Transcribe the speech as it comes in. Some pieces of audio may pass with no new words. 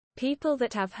People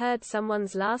that have heard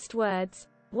someone's last words,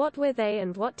 what were they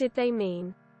and what did they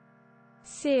mean?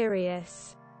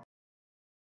 Serious.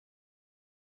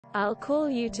 I'll call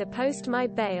you to post my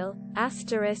bail,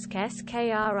 *SKRRT*.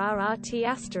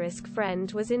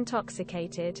 Friend was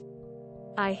intoxicated.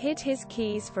 I hid his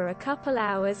keys for a couple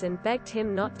hours and begged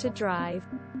him not to drive.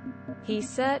 He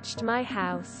searched my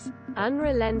house,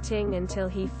 unrelenting until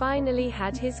he finally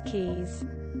had his keys,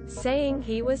 saying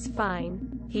he was fine.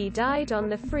 He died on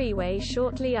the freeway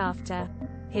shortly after.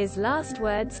 His last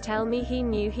words tell me he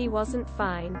knew he wasn't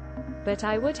fine, but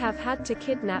I would have had to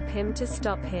kidnap him to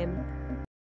stop him.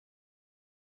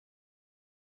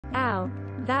 Ow,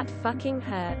 that fucking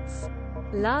hurts.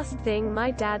 Last thing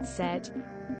my dad said.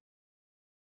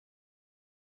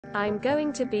 I'm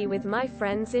going to be with my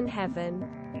friends in heaven.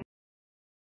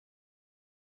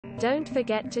 Don't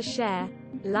forget to share,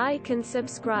 like and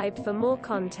subscribe for more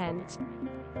content.